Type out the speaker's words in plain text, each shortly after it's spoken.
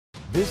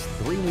This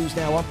 3 News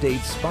Now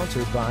update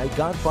sponsored by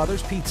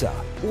Godfather's Pizza.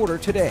 Order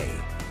today.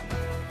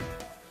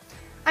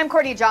 I'm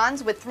Courtney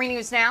Johns with 3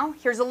 News Now.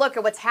 Here's a look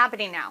at what's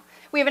happening now.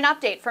 We have an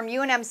update from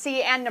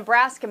UNMC and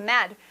Nebraska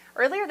Med.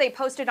 Earlier, they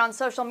posted on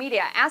social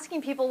media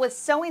asking people with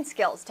sewing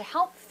skills to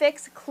help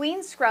fix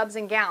clean scrubs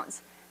and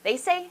gowns. They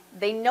say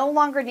they no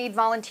longer need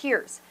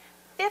volunteers.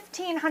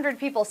 1,500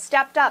 people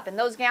stepped up, and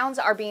those gowns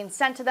are being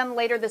sent to them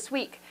later this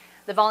week.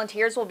 The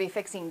volunteers will be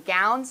fixing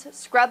gowns,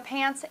 scrub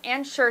pants,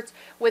 and shirts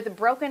with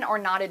broken or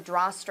knotted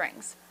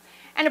drawstrings.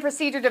 And a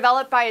procedure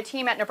developed by a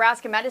team at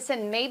Nebraska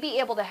Medicine may be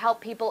able to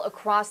help people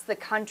across the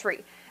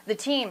country. The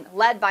team,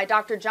 led by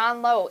Dr.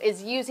 John Lowe,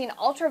 is using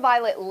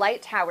ultraviolet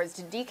light towers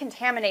to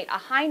decontaminate a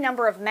high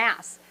number of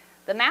masks.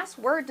 The masks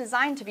were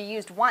designed to be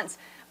used once,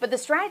 but the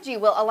strategy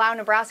will allow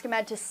Nebraska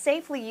Med to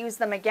safely use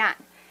them again.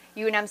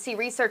 UNMC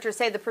researchers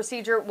say the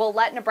procedure will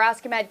let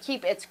Nebraska Med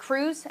keep its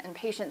crews and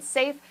patients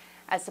safe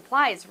as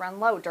supplies run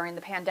low during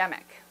the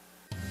pandemic.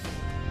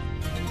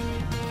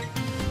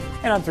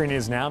 And on 3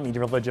 News Now,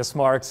 meteorologist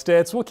Mark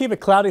Stitz. We'll keep it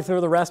cloudy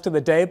through the rest of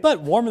the day, but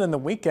warmer than the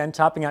weekend,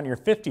 topping out near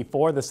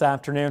 54 this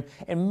afternoon.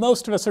 And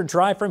most of us are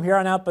dry from here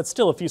on out, but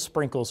still a few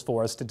sprinkles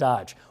for us to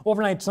dodge.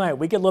 Overnight tonight,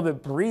 we get a little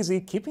bit breezy,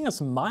 keeping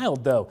us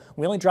mild though.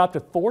 We only drop to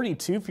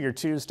 42 for your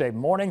Tuesday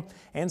morning,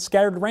 and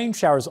scattered rain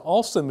showers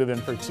also move in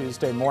for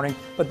Tuesday morning,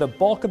 but the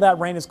bulk of that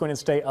rain is going to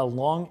stay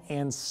along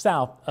and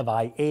south of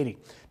I-80.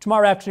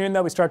 Tomorrow afternoon,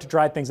 though, we start to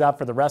dry things out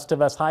for the rest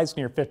of us. Highs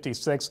near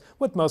 56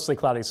 with mostly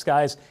cloudy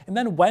skies. And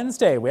then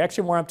Wednesday, we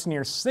actually warm up to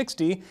near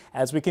 60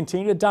 as we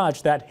continue to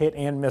dodge that hit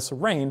and miss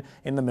rain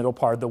in the middle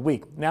part of the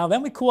week. Now,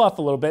 then we cool off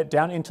a little bit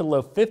down into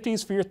low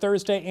 50s for your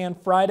Thursday and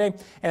Friday.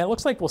 And it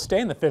looks like we'll stay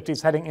in the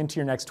 50s heading into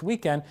your next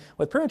weekend,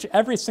 with pretty much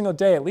every single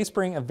day at least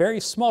bringing a very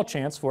small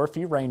chance for a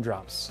few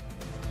raindrops.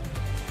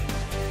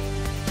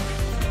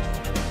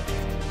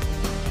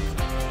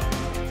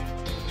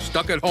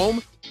 Stuck at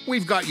home?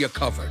 We've got you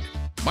covered.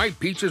 My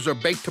pizzas are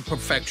baked to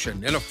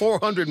perfection in a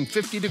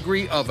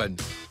 450-degree oven.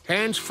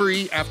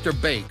 Hands-free after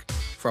bake.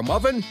 From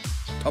oven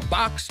to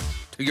box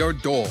to your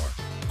door.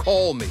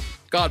 Call me,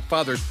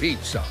 Godfather's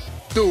Pizza.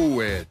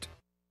 Do it.